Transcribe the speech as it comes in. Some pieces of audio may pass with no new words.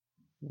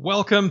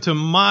Welcome to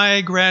my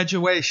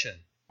graduation.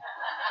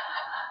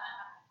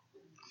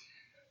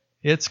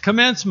 It's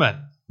commencement.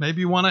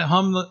 Maybe you want to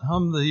hum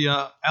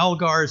the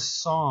Algar's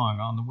song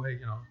on the way,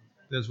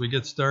 as we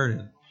get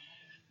started.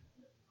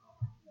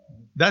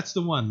 That's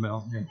the one,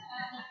 Mel. Yeah.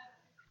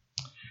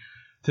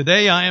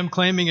 Today I am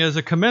claiming as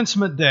a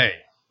commencement day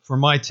for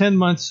my 10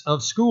 months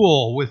of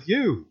school with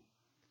you,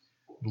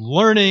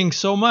 learning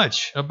so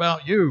much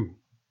about you,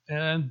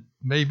 and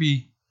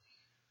maybe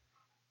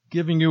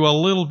giving you a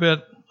little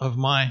bit of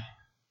my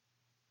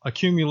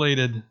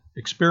accumulated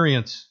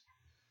experience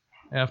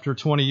after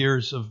 20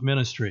 years of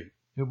ministry.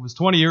 It was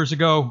 20 years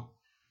ago,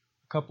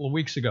 a couple of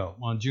weeks ago,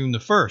 on June the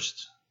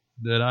 1st,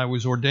 that I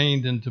was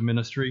ordained into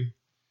ministry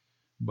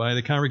by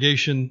the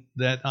congregation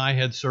that I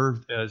had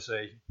served as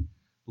a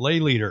lay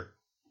leader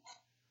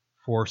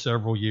for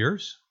several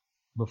years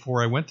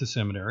before I went to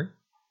seminary.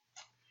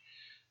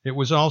 It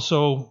was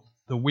also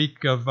the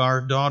week of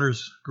our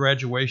daughter's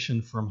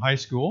graduation from high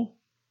school.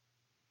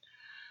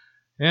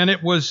 And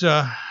it was,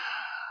 that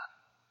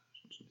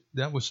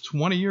was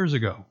 20 years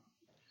ago.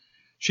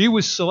 She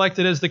was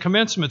selected as the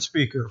commencement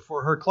speaker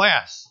for her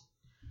class.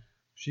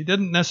 She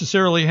didn't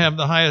necessarily have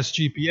the highest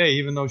GPA,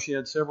 even though she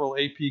had several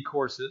AP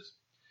courses.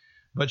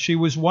 But she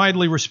was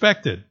widely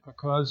respected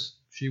because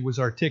she was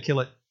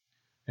articulate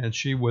and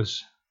she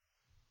was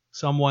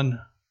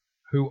someone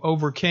who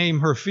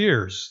overcame her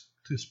fears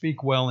to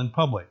speak well in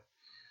public.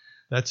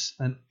 That's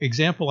an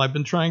example I've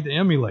been trying to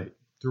emulate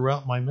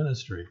throughout my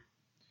ministry.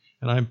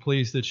 And I'm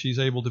pleased that she's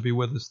able to be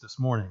with us this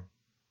morning.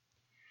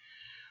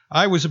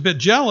 I was a bit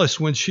jealous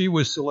when she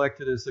was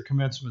selected as the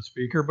commencement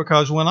speaker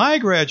because when I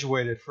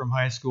graduated from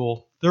high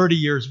school 30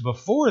 years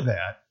before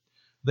that,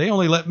 they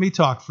only let me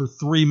talk for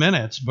 3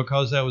 minutes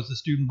because I was the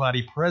student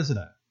body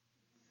president.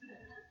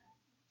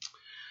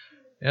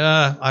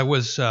 I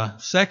was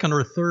second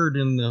or third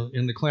in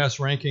the class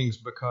rankings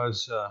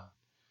because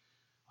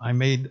I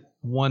made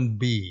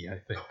 1B, I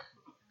think,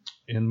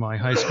 in my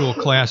high school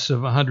class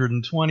of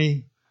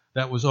 120.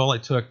 That was all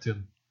it took to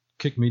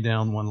kick me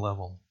down one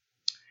level.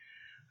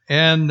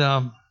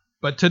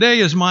 But today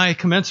is my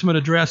commencement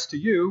address to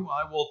you.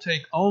 I will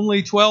take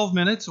only 12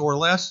 minutes or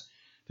less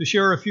to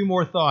share a few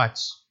more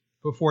thoughts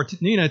before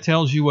Nina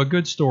tells you a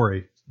good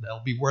story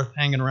that'll be worth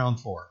hanging around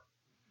for.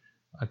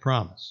 I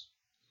promise.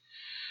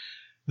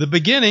 The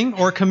beginning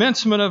or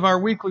commencement of our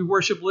weekly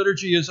worship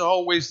liturgy is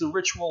always the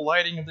ritual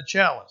lighting of the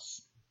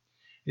chalice.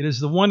 It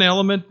is the one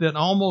element that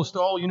almost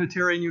all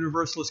Unitarian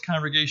Universalist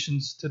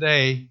congregations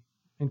today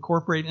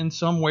incorporate in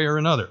some way or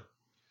another.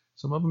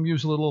 Some of them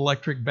use a little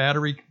electric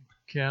battery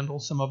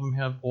candles. Some of them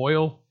have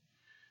oil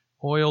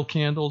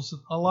candles.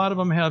 A lot of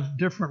them have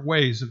different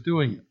ways of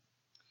doing it.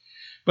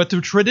 But the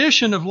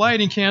tradition of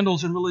lighting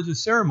candles in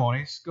religious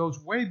ceremonies goes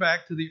way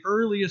back to the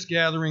earliest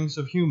gatherings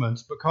of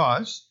humans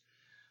because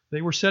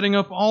they were setting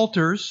up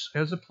altars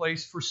as a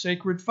place for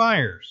sacred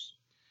fires,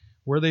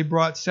 where they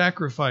brought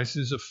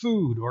sacrifices of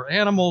food or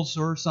animals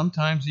or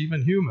sometimes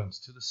even humans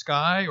to the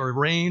sky or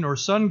rain or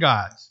sun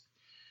gods,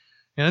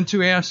 and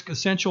to ask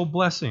essential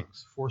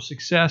blessings for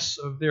success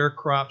of their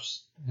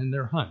crops and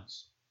their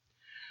hunts.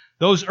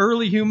 Those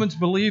early humans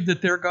believed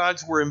that their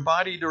gods were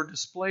embodied or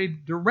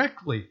displayed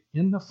directly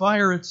in the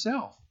fire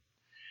itself.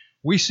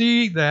 We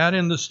see that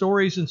in the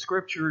stories and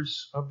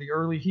scriptures of the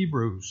early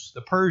Hebrews,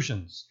 the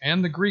Persians,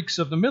 and the Greeks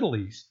of the Middle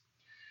East,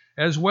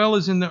 as well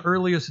as in the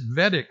earliest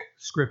Vedic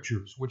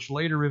scriptures, which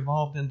later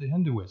evolved into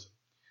Hinduism,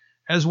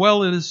 as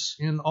well as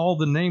in all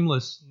the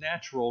nameless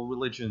natural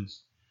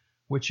religions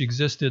which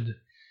existed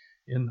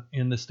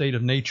in the state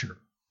of nature.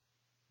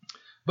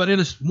 But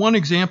in one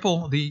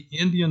example, the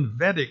Indian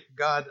Vedic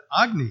god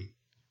Agni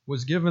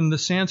was given the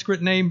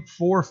Sanskrit name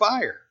for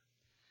fire.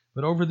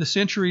 But over the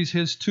centuries,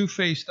 his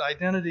two-faced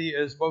identity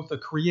as both a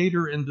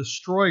creator and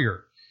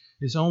destroyer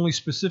is only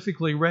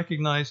specifically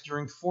recognized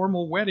during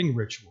formal wedding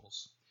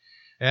rituals,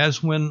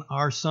 as when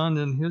our son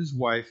and his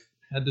wife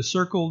had to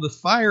circle the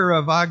fire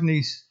of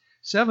Agni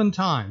 7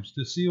 times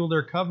to seal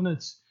their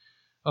covenants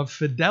of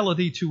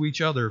fidelity to each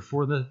other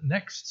for the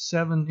next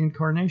 7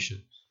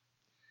 incarnations.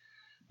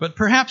 But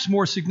perhaps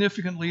more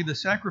significantly, the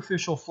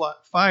sacrificial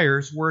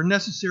fires were a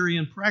necessary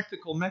and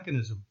practical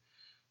mechanism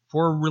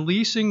for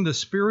releasing the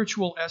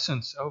spiritual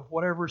essence of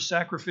whatever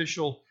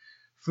sacrificial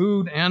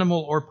food,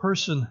 animal, or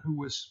person who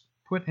was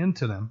put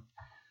into them,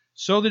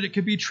 so that it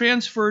could be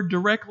transferred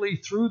directly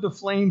through the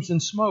flames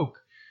and smoke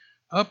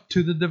up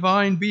to the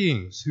divine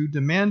beings who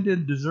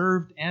demanded,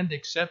 deserved, and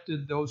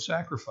accepted those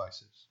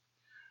sacrifices.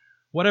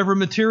 Whatever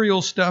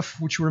material stuff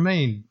which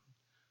remained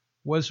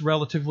was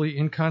relatively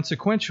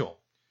inconsequential,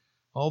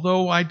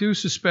 although I do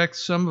suspect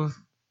some of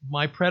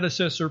my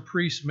predecessor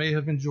priests may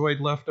have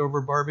enjoyed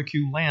leftover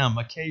barbecue lamb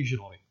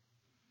occasionally.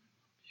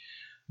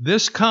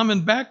 This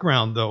common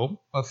background, though,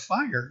 of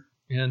fire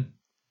and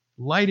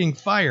lighting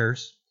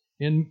fires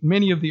in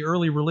many of the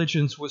early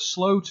religions was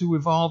slow to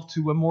evolve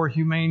to a more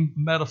humane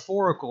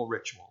metaphorical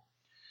ritual.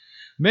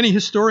 Many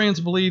historians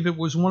believe it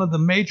was one of the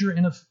major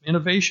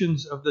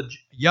innovations of the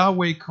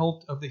Yahweh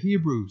cult of the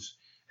Hebrews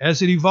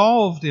as it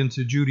evolved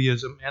into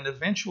Judaism and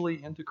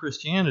eventually into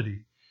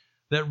Christianity,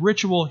 that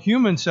ritual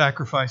human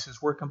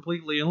sacrifices were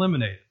completely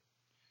eliminated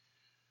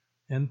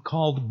and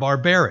called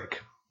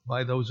barbaric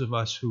by those of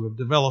us who have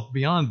developed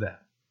beyond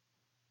that.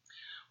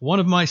 One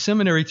of my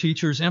seminary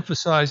teachers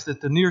emphasized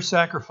that the near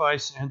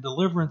sacrifice and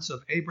deliverance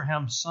of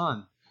Abraham's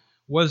son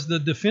was the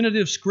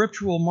definitive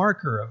scriptural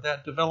marker of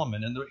that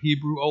development in the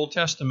Hebrew Old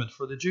Testament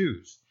for the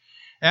Jews.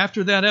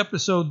 After that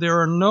episode,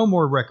 there are no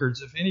more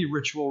records of any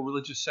ritual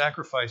religious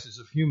sacrifices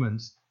of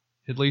humans,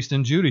 at least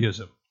in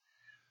Judaism.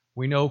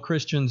 We know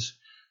Christians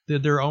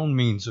did their own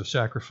means of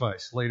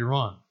sacrifice later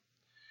on.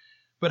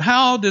 But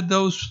how did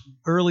those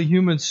early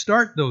humans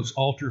start those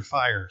altar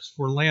fires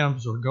for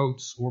lambs or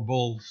goats or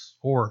bulls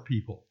or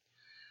people?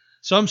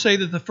 Some say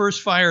that the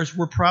first fires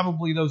were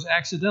probably those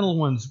accidental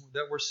ones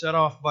that were set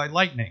off by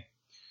lightning,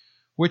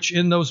 which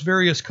in those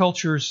various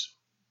cultures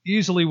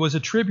easily was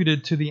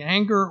attributed to the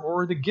anger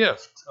or the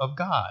gift of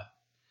God.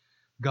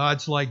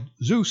 Gods like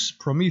Zeus,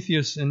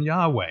 Prometheus, and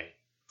Yahweh.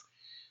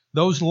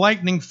 Those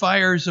lightning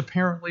fires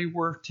apparently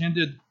were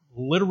tended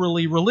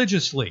literally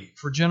religiously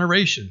for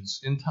generations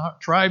in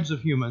tribes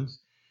of humans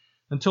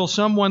until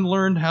someone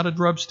learned how to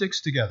rub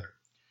sticks together,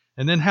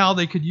 and then how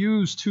they could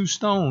use two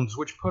stones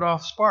which put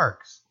off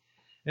sparks.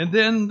 And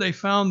then they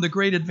found the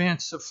great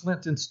advance of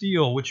flint and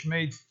steel, which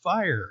made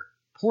fire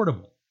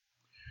portable.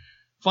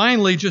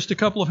 Finally, just a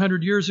couple of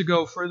hundred years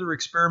ago, further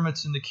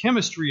experiments in the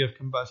chemistry of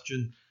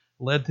combustion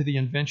led to the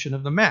invention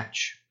of the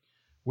match,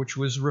 which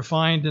was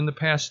refined in the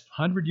past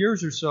 100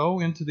 years or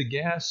so into the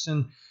gas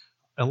and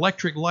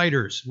electric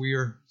lighters we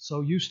are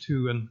so used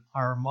to in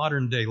our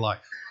modern day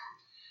life.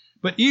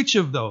 But each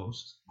of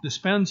those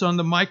depends on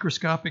the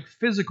microscopic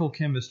physical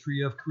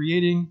chemistry of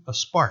creating a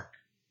spark,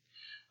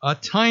 a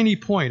tiny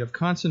point of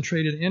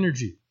concentrated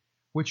energy,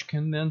 which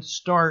can then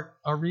start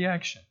a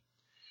reaction.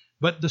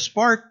 But the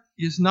spark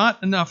is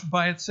not enough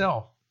by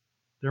itself.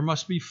 There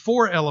must be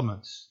four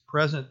elements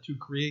present to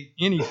create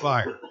any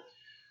fire.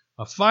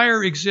 A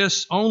fire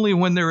exists only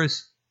when there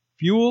is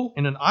fuel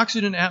in an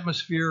oxygen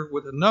atmosphere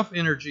with enough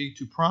energy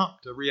to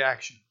prompt a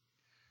reaction.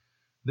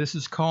 This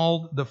is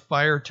called the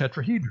fire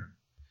tetrahedron.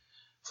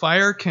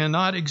 Fire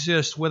cannot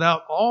exist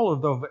without all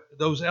of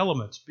those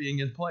elements being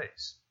in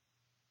place.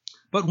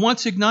 But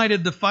once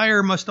ignited, the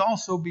fire must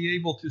also be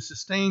able to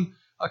sustain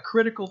a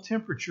critical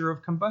temperature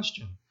of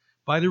combustion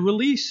by the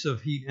release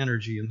of heat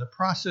energy in the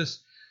process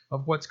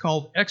of what's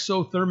called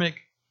exothermic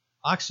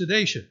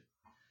oxidation,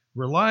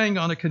 relying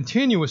on a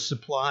continuous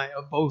supply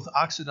of both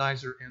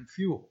oxidizer and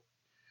fuel.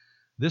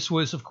 This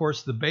was, of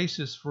course, the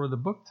basis for the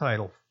book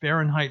title,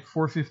 Fahrenheit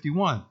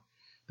 451.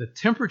 The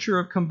temperature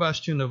of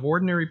combustion of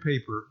ordinary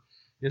paper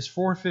is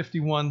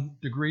 451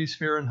 degrees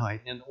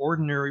Fahrenheit in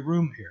ordinary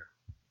room air.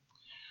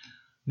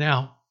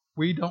 Now,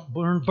 we don't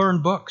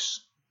burn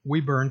books. We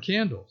burn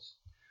candles.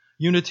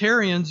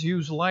 Unitarians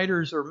use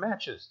lighters or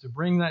matches to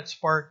bring that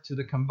spark to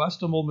the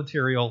combustible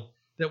material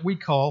that we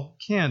call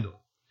candle,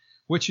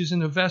 which is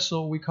in a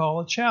vessel we call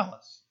a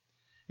chalice.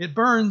 It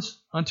burns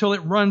until it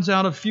runs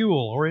out of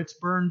fuel or it's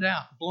blown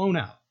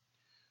out.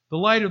 The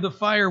light of the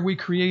fire we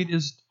create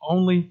is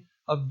only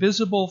a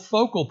visible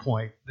focal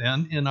point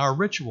then in our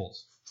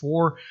rituals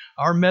for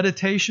our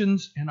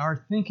meditations and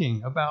our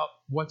thinking about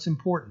what's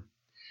important.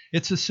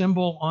 It's a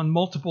symbol on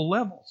multiple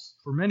levels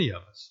for many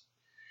of us.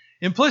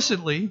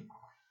 Implicitly,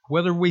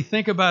 whether we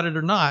think about it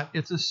or not,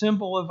 it's a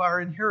symbol of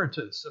our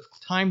inheritance of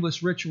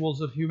timeless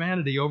rituals of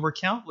humanity over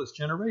countless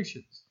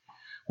generations,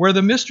 where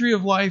the mystery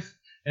of life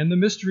and the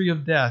mystery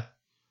of death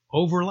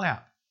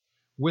overlap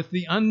with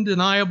the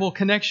undeniable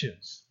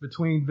connections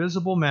between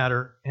visible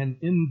matter and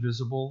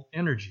invisible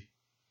energy.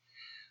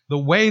 The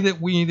way that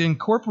we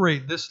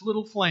incorporate this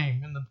little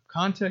flame in the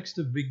context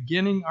of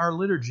beginning our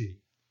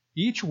liturgy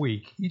each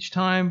week, each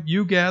time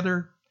you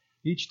gather,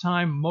 each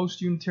time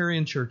most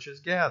Unitarian churches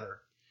gather,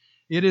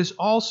 it is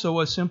also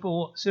a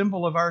simple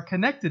symbol of our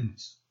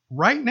connectedness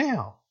right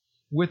now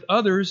with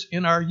others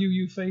in our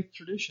UU faith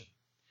tradition.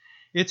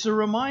 It's a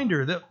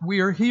reminder that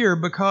we are here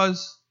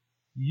because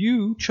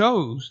you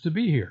chose to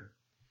be here.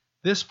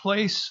 This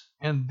place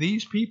and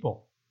these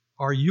people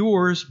are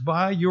yours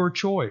by your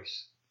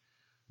choice.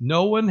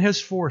 No one has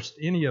forced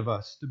any of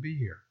us to be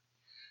here.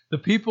 The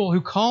people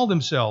who call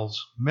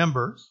themselves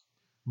members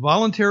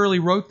voluntarily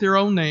wrote their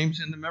own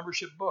names in the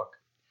membership book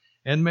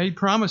and made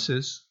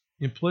promises,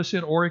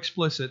 implicit or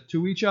explicit,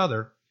 to each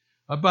other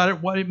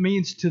about what it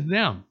means to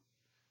them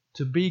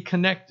to be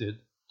connected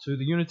to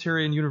the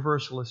Unitarian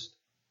Universalist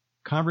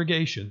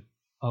congregation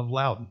of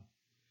Loudon.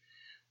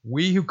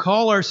 We who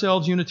call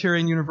ourselves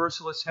Unitarian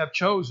Universalists have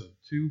chosen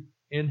to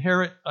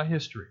inherit a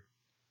history,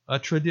 a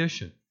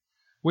tradition,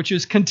 which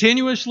is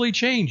continuously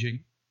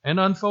changing and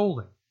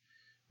unfolding,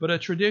 but a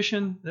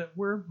tradition that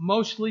we're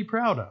mostly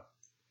proud of.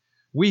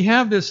 We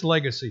have this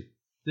legacy,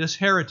 this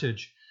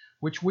heritage,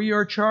 which we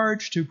are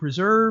charged to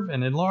preserve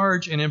and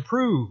enlarge and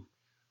improve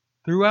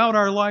throughout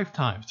our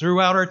lifetime,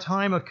 throughout our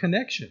time of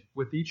connection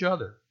with each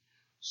other,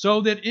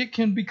 so that it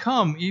can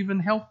become even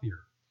healthier,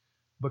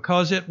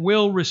 because it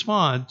will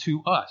respond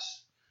to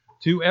us,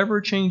 to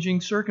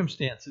ever-changing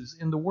circumstances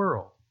in the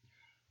world,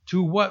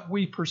 to what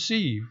we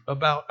perceive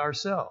about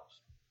ourselves.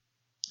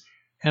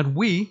 And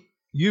we,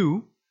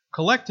 you,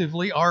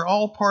 collectively are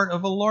all part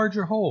of a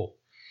larger whole,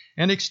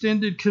 an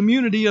extended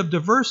community of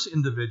diverse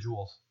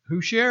individuals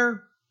who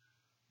share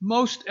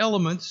most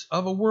elements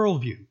of a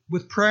worldview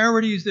with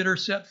priorities that are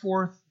set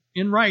forth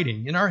in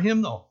writing, in our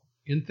hymnal,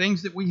 in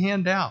things that we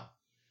hand out,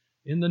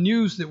 in the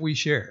news that we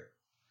share.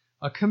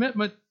 A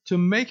commitment to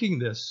making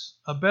this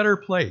a better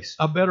place,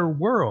 a better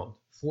world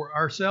for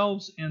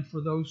ourselves and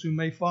for those who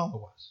may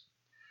follow us.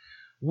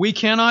 We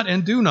cannot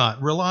and do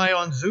not rely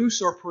on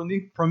Zeus or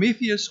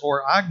Prometheus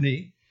or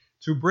Agni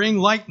to bring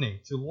lightning,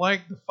 to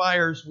light the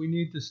fires we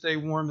need to stay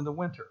warm in the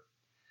winter,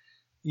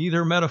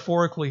 either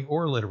metaphorically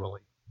or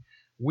literally.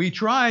 We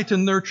try to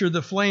nurture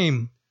the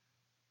flame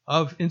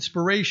of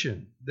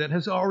inspiration that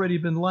has already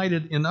been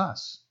lighted in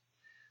us.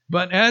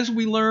 But as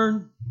we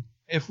learn,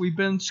 if we've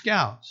been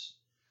scouts,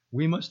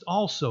 we must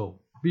also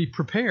be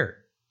prepared.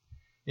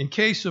 In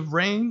case of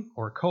rain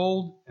or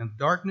cold and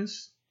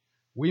darkness,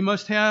 we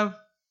must have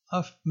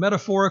a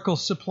metaphorical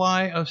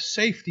supply of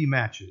safety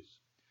matches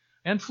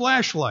and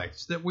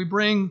flashlights that we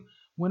bring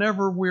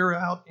whenever we're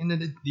out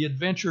in the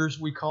adventures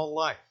we call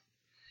life.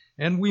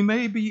 And we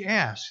may be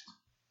asked,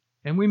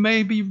 and we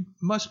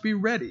must be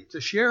ready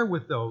to share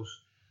with those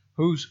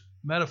whose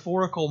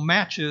metaphorical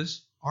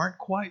matches aren't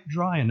quite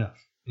dry enough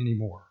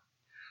anymore,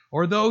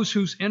 or those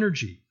whose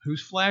energy,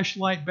 whose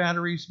flashlight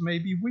batteries may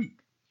be weak,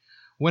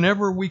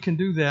 whenever we can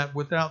do that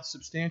without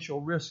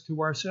substantial risk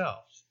to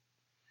ourselves.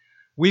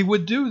 We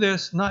would do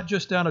this not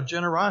just out of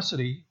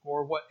generosity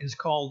or what is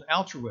called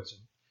altruism,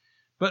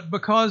 but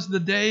because the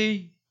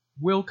day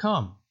will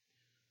come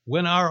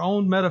when our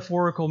own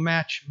metaphorical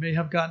match may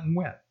have gotten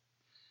wet,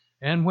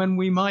 and when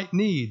we might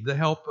need the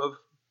help of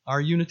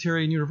our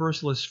Unitarian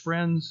Universalist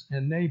friends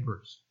and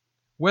neighbors,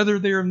 whether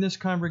they're in this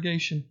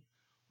congregation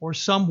or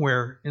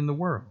somewhere in the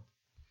world.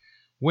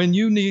 When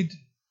you need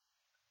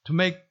to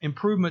make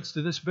improvements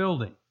to this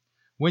building,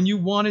 when you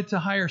wanted to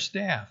hire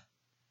staff,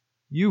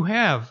 you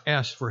have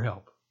asked for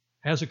help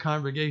as a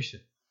congregation.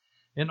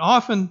 And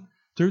often,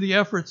 through the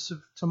efforts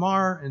of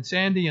Tamar and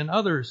Sandy and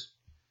others,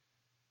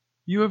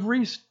 you have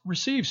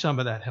received some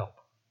of that help.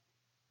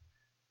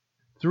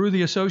 Through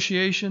the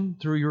association,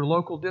 through your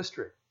local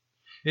district.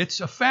 It's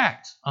a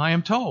fact, I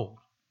am told.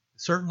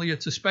 Certainly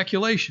it's a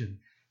speculation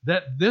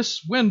that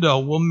this window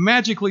will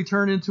magically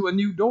turn into a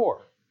new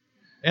door.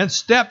 And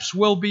steps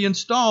will be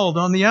installed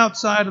on the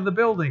outside of the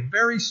building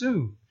very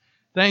soon,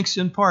 thanks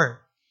in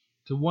part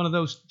to one of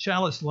those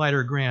chalice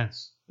lighter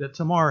grants that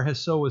Tamar has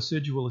so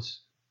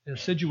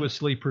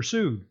assiduously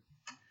pursued.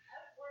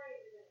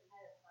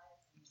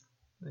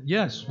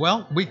 Yes,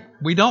 well,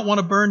 we don't want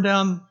to burn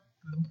down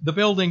the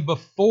building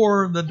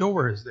before the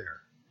door is there.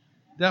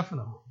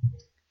 Definitely.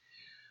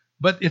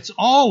 But it's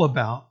all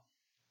about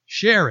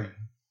sharing.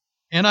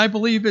 And I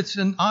believe it's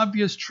an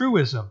obvious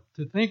truism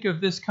to think of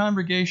this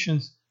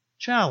congregation's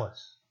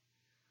chalice,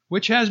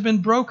 which has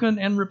been broken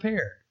and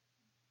repaired,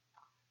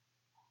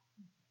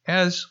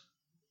 as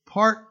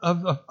part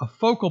of a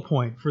focal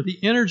point for the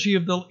energy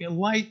of the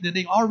light that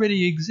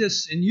already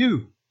exists in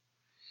you,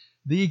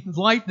 the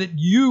light that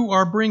you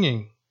are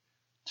bringing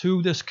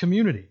to this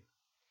community.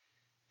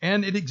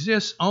 And it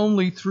exists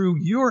only through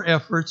your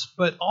efforts,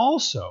 but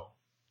also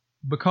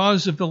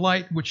because of the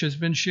light which has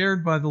been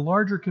shared by the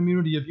larger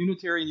community of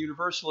Unitarian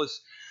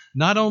Universalists,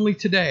 not only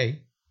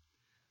today,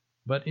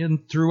 but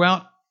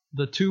throughout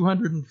the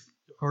 200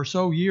 or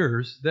so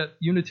years that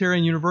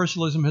Unitarian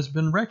Universalism has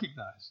been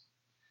recognized.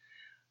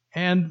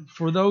 And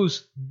for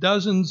those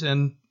dozens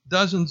and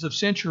dozens of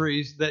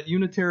centuries that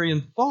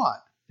Unitarian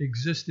thought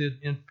existed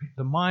in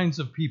the minds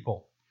of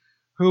people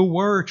who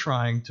were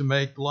trying to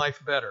make life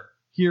better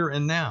here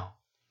and now,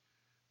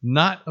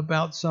 not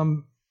about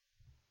some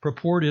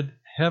purported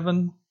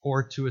heaven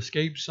or to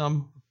escape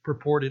some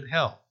purported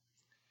hell.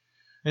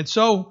 And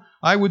so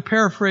I would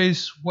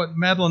paraphrase what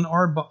Madeleine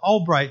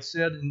Albright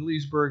said in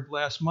Leesburg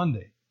last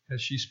Monday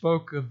as she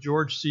spoke of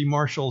George C.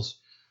 Marshall's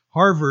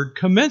Harvard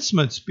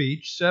commencement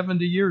speech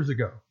 70 years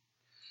ago.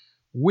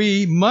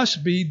 We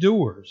must be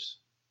doers.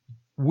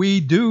 We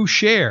do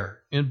share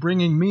in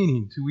bringing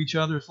meaning to each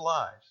other's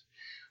lives.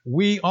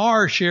 We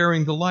are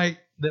sharing the light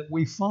that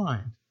we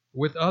find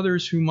with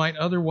others who might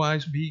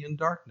otherwise be in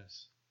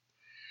darkness.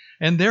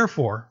 And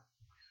therefore,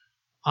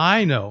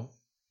 I know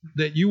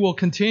that you will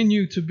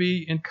continue to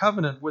be in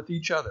covenant with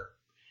each other,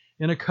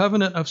 in a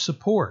covenant of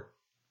support,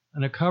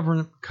 and a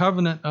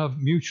covenant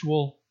of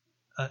mutual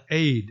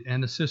aid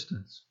and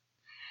assistance.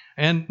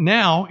 And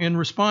now, in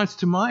response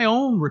to my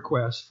own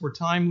request for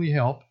timely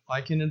help,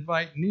 I can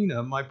invite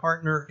Nina, my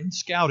partner in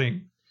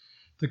scouting,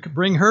 to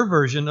bring her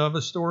version of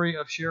a story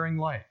of sharing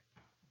light.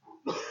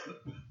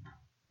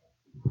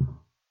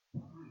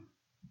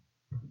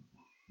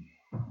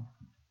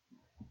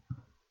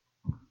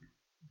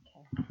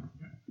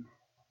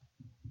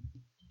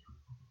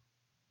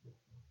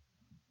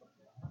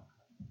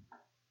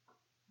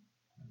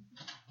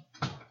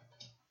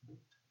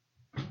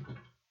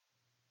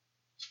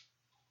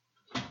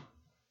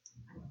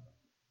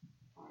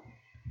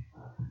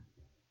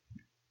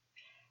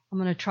 I'm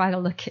going to try to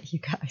look at you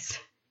guys.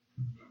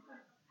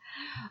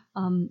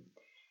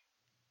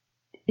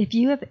 If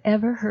you have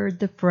ever heard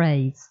the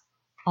phrase,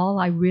 "all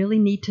I really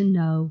need to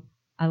know,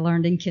 I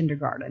learned in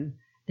kindergarten,"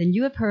 then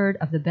you have heard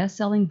of the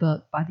best-selling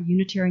book by the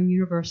Unitarian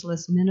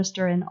Universalist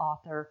minister and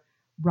author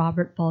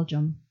Robert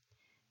Fulghum.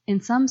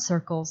 In some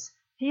circles,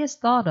 he is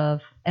thought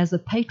of as the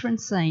patron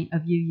saint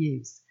of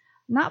UUs,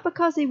 not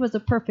because he was a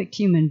perfect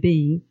human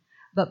being,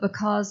 but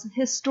because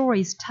his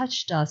stories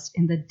touched us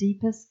in the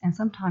deepest and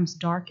sometimes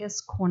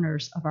darkest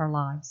corners of our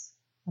lives,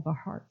 of our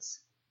hearts.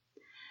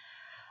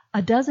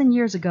 A dozen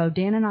years ago,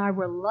 Dan and I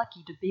were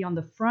lucky to be on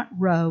the front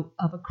row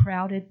of a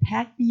crowded,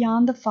 packed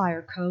beyond the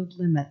fire code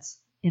limits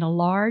in a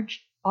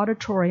large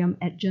auditorium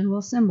at General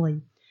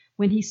Assembly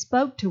when he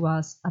spoke to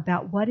us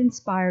about what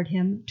inspired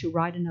him to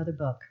write another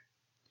book.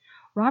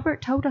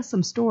 Robert told us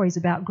some stories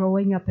about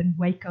growing up in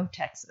Waco,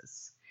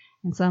 Texas,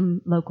 and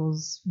some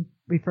locals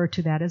refer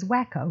to that as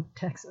Waco,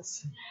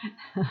 Texas.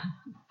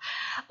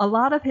 A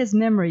lot of his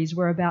memories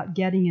were about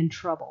getting in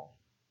trouble.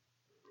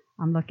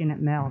 I'm looking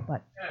at Mel,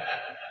 but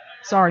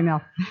sorry,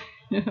 Mel.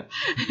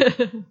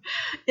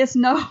 It's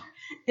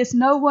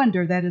no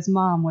wonder that his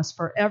mom was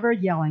forever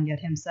yelling at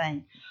him,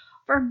 saying,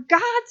 "For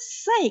God's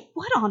sake,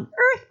 what on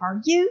earth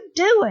are you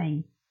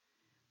doing?"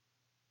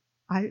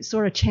 I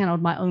sort of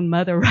channeled my own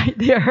mother right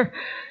there.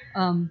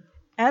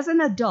 As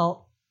an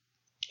adult,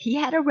 he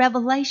had a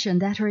revelation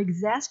that her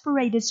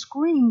exasperated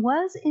scream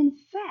was, in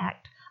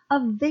fact,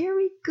 a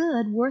very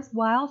good,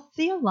 worthwhile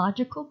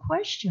theological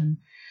question.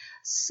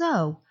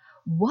 So,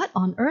 "What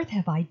on earth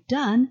have I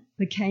done?"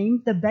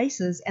 became the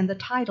basis and the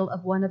title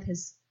of one of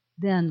his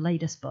then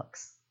latest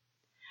books.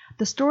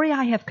 The story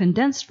I have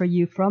condensed for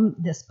you from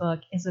this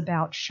book is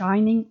about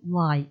shining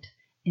light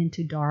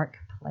into dark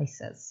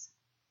places.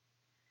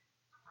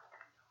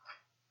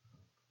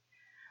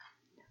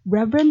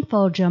 Reverend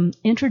Fulghum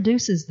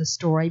introduces the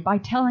story by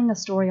telling a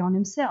story on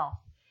himself.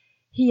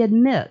 He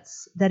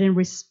admits that in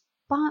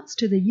response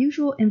to the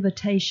usual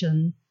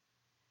invitation,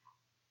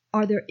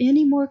 "Are there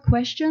any more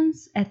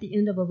questions?" at the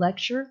end of a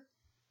lecture,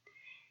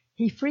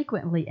 he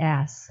frequently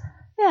asks,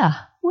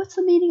 "Yeah, what's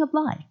the meaning of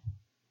life?"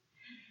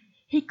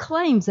 He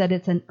claims that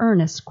it's an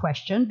earnest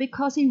question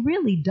because he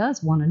really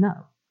does want to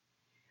know.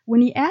 When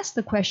he asked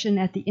the question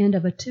at the end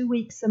of a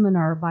 2-week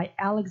seminar by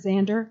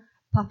Alexander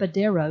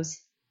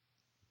Papaderos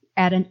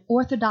at an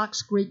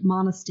Orthodox Greek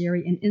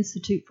monastery and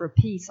Institute for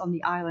Peace on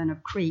the island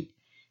of Crete,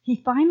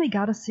 he finally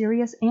got a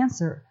serious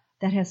answer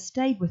that has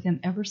stayed with him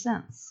ever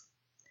since.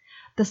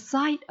 The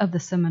site of the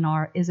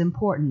seminar is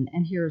important,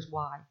 and here's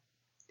why.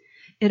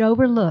 It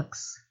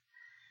overlooks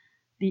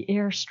the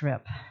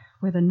airstrip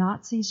where the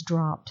Nazis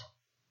dropped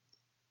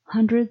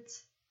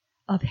hundreds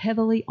of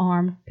heavily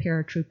armed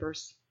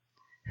paratroopers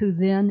who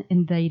then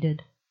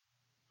invaded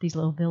these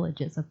little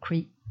villages of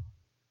Crete.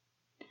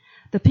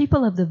 The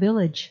people of the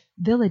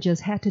villages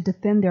had to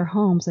defend their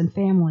homes and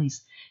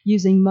families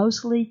using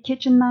mostly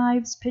kitchen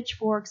knives,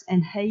 pitchforks,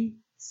 and hay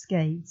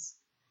staves.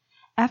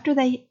 After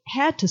they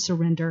had to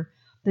surrender,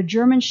 the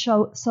German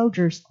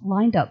soldiers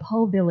lined up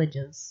whole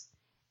villages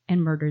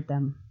and murdered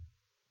them.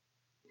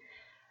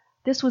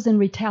 This was in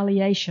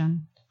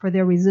retaliation for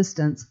their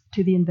resistance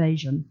to the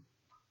invasion.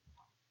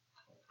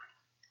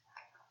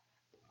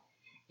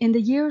 In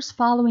the years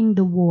following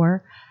the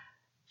war,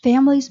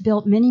 families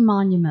built many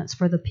monuments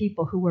for the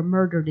people who were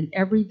murdered in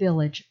every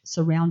village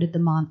surrounding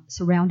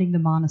the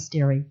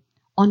monastery.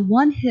 On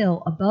one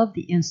hill above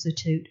the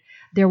institute,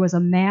 there was a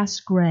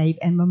mass grave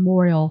and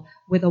memorial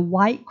with a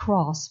white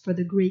cross for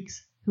the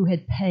Greeks who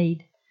had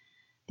paid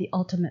the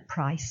ultimate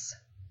price.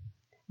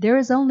 There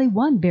is only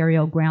one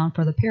burial ground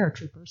for the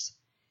paratroopers.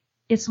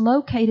 It's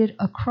located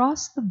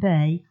across the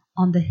bay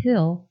on the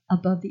hill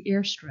above the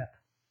airstrip.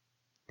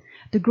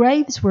 The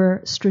graves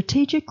were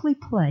strategically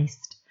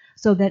placed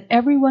so that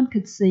everyone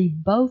could see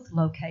both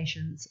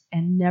locations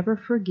and never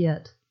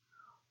forget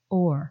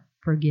or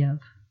forgive.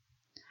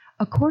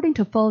 According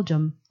to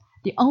Fulghum,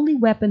 the only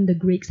weapon the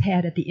Greeks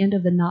had at the end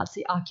of the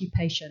Nazi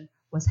occupation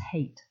was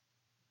hate.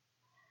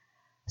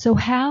 So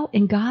how,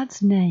 in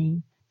God's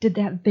name, did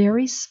that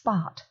very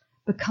spot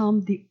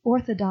become the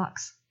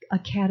Orthodox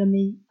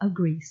Academy of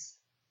Greece?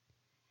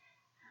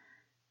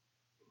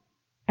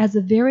 As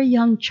a very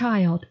young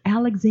child,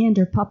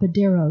 Alexander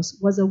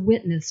Papaderos was a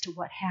witness to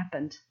what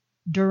happened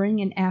during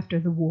and after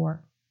the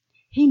war.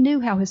 He knew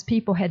how his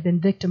people had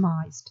been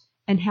victimized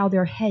and how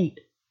their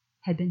hate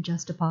had been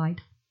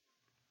justified.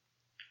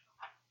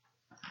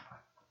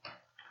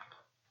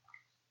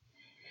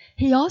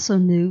 He also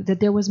knew that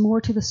there was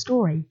more to the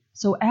story,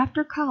 so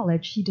after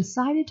college he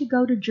decided to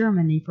go to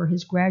Germany for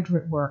his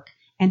graduate work,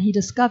 and he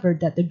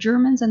discovered that the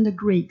Germans and the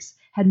Greeks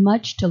had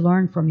much to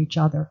learn from each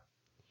other.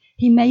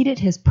 He made it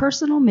his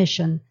personal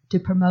mission to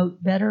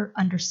promote better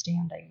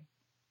understanding.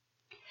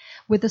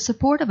 With the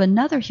support of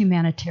another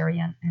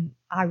humanitarian, and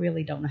I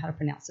really don't know how to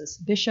pronounce this,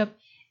 Bishop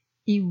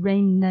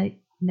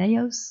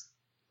Irenaeus,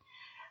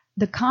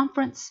 the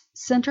Conference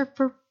Center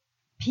for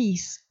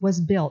Peace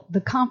was built. The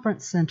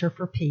Conference Center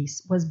for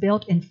Peace was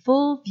built in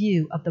full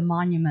view of the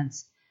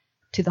monuments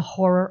to the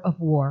horror of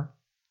war.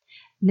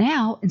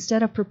 Now,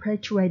 instead of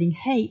perpetuating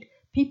hate,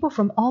 People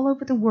from all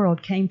over the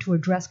world came to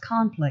address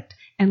conflict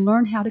and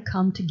learn how to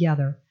come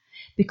together.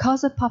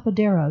 Because of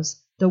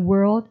Papaderos, the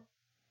world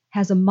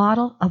has a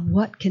model of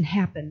what can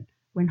happen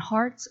when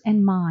hearts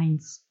and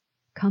minds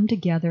come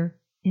together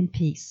in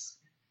peace.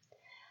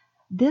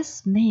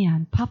 This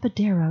man,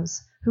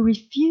 Papaderos, who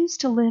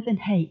refused to live in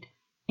hate,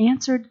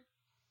 answered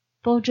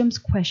Fulgham's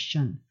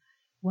question,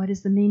 "What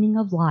is the meaning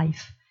of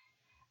life?"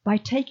 by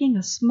taking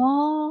a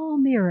small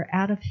mirror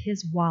out of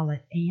his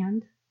wallet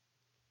and,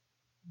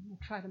 we'll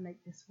try to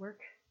make this work.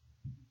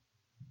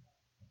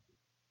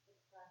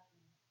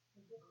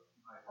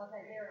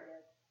 Okay, there it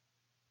is.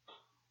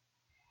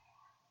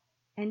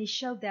 And he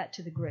showed that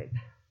to the group.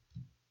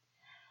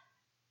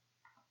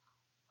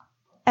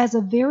 As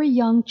a very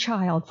young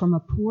child from a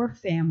poor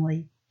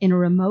family in a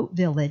remote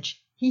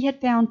village, he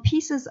had found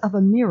pieces of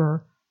a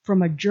mirror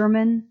from a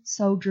German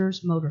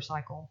soldier's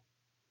motorcycle.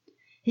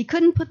 He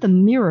couldn't put the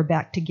mirror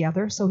back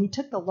together, so he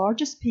took the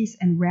largest piece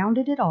and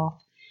rounded it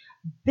off,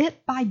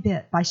 bit by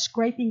bit, by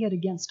scraping it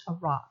against a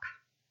rock.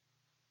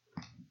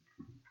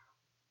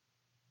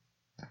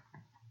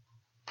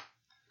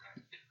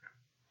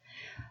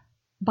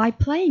 By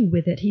playing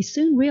with it, he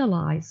soon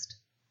realized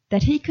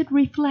that he could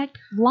reflect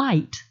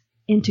light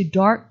into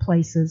dark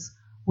places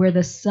where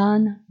the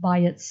sun by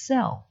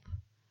itself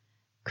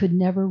could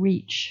never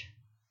reach.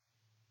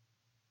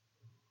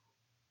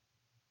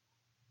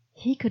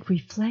 He could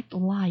reflect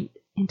light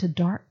into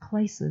dark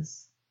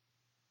places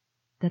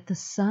that the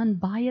sun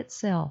by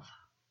itself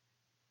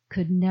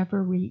could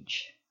never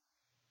reach.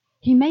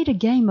 He made a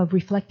game of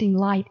reflecting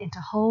light into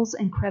holes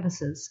and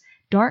crevices,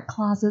 dark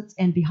closets,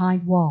 and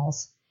behind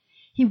walls.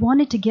 He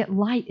wanted to get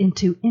light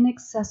into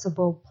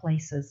inaccessible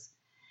places.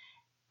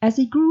 As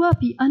he grew up,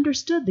 he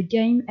understood the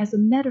game as a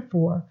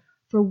metaphor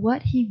for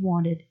what he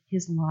wanted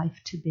his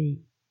life to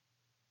be.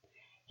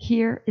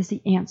 Here is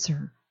the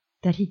answer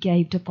that he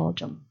gave to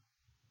Fulgham.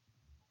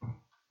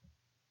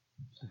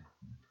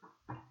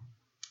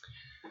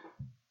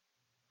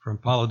 From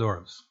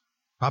Papaderos.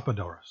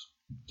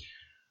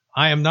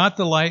 I am not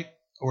the light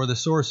or the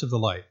source of the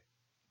light,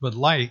 but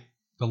light,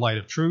 the light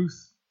of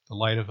truth, the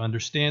light of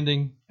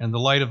understanding, and the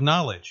light of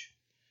knowledge,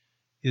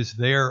 is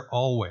there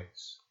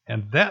always.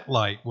 And that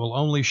light will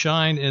only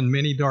shine in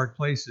many dark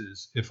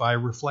places if I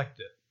reflect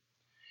it.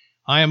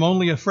 I am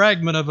only a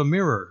fragment of a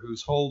mirror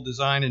whose whole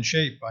design and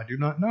shape I do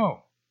not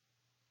know.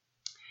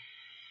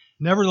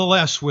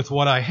 Nevertheless, with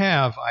what I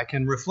have, I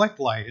can reflect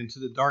light into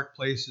the dark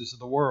places of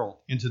the world,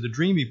 into the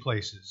dreamy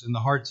places in the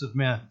hearts of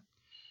men,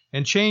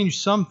 and change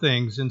some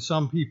things in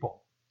some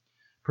people.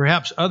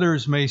 Perhaps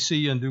others may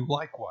see and do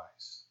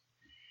likewise.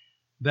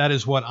 That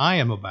is what I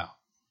am about.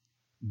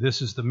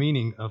 This is the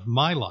meaning of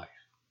my life.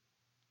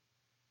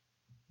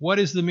 What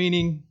is the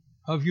meaning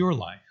of your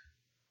life?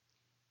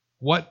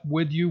 What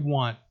would you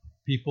want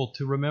people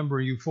to remember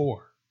you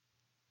for?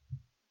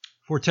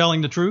 For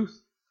telling the truth?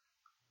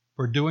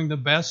 For doing the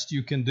best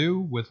you can do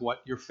with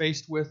what you're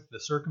faced with, the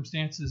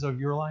circumstances of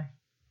your life?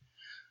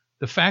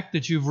 The fact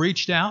that you've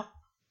reached out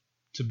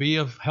to be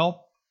of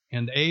help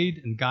and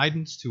aid and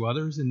guidance to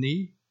others in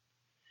need?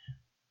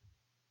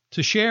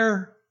 To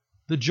share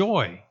the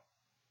joy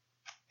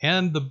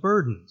and the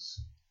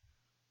burdens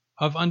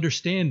of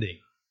understanding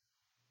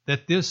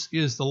that this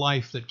is the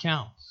life that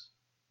counts,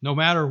 no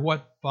matter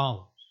what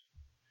follows.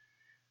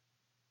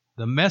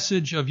 The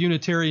message of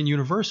Unitarian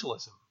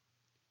Universalism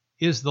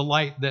is the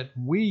light that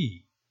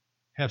we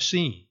have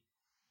seen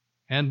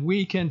and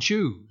we can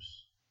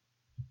choose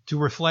to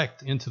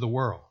reflect into the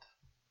world.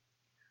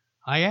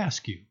 I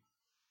ask you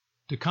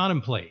to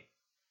contemplate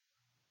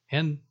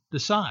and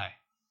decide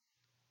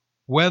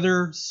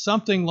whether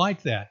something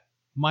like that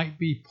might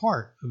be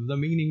part of the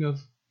meaning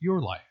of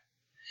your life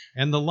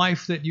and the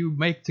life that you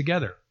make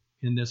together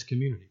in this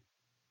community.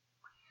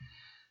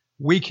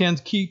 We can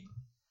keep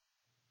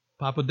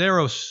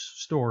Papaderos'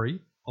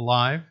 story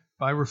alive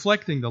by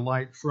reflecting the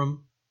light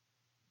from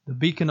the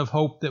beacon of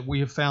hope that we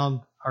have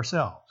found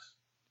ourselves.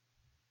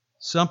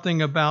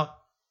 Something about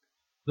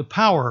the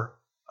power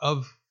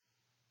of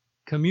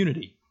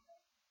community,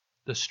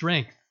 the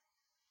strength,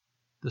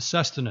 the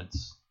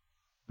sustenance,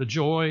 the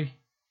joy,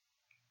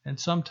 and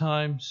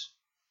sometimes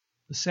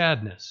the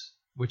sadness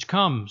which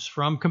comes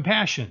from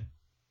compassion,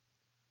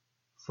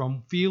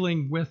 from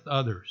feeling with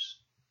others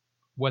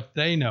what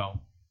they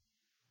know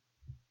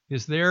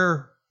is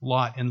their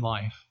lot in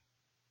life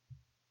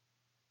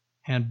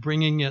and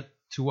bringing it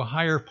to a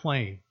higher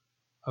plane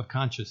of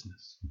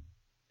consciousness.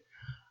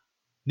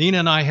 Nina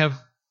and I have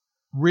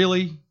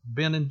really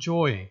been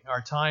enjoying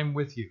our time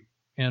with you,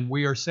 and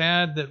we are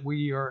sad that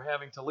we are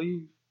having to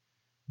leave,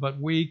 but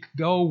we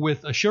go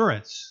with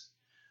assurance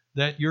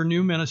that your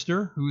new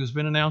minister, who has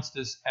been announced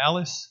as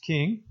Alice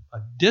King, a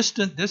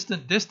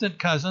distant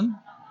cousin,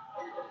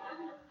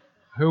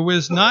 who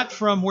is not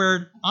from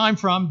where I'm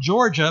from,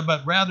 Georgia,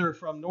 but rather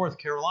from North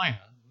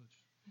Carolina,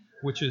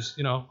 which is,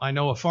 I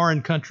know, a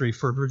foreign country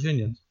for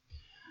Virginians.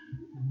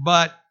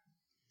 But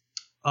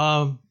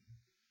that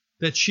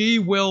she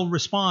will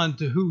respond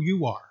to who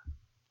you are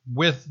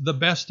with the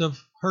best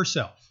of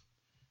herself.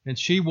 And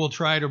she will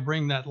try to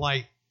bring that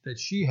light that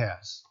she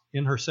has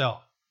in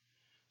herself.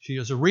 She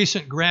is a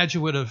recent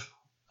graduate of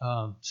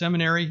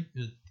seminary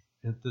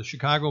at the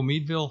Chicago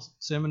Meadville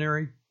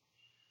Seminary,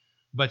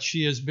 but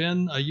she has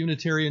been a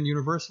Unitarian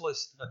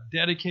Universalist, a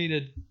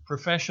dedicated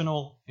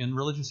professional in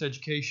religious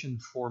education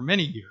for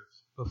many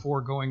years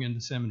before going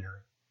into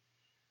seminary.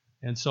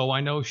 And so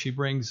I know she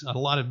brings a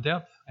lot of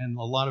depth and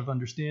a lot of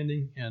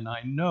understanding, and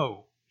I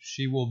know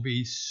she will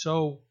be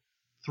so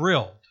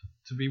thrilled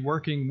to be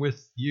working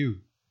with you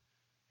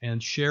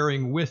and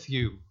sharing with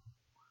you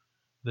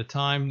the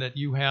time that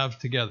you have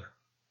together.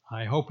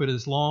 I hope it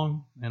is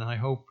long, and I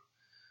hope,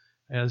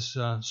 as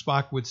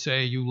Spock would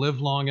say, you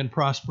live long and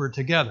prosper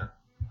together.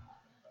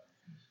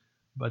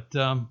 But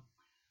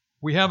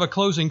we have a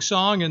closing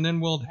song, and then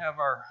we'll have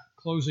our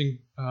closing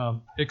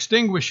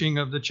extinguishing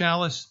of the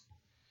chalice.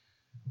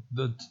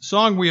 The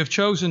song we have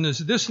chosen is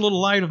This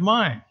Little Light of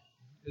Mine.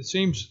 It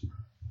seems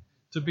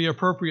to be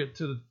appropriate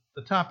to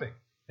the topic.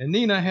 And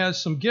Nina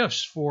has some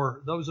gifts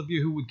for those of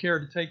you who would care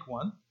to take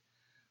one.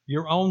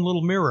 Your own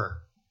little mirror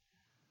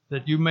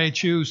that you may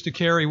choose to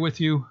carry with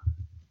you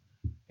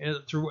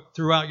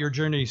throughout your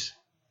journeys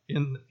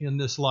in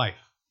this life,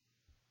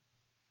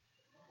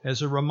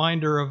 as a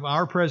reminder of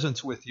our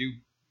presence with you,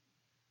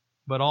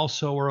 but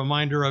also a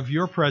reminder of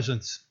your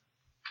presence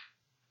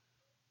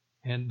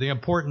and the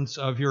importance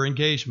of your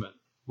engagement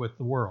with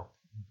the world.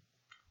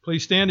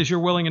 Please stand as you're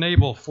willing and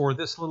able for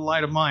This Little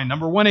Light of Mine,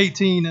 number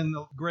 118 in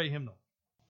the gray hymnal.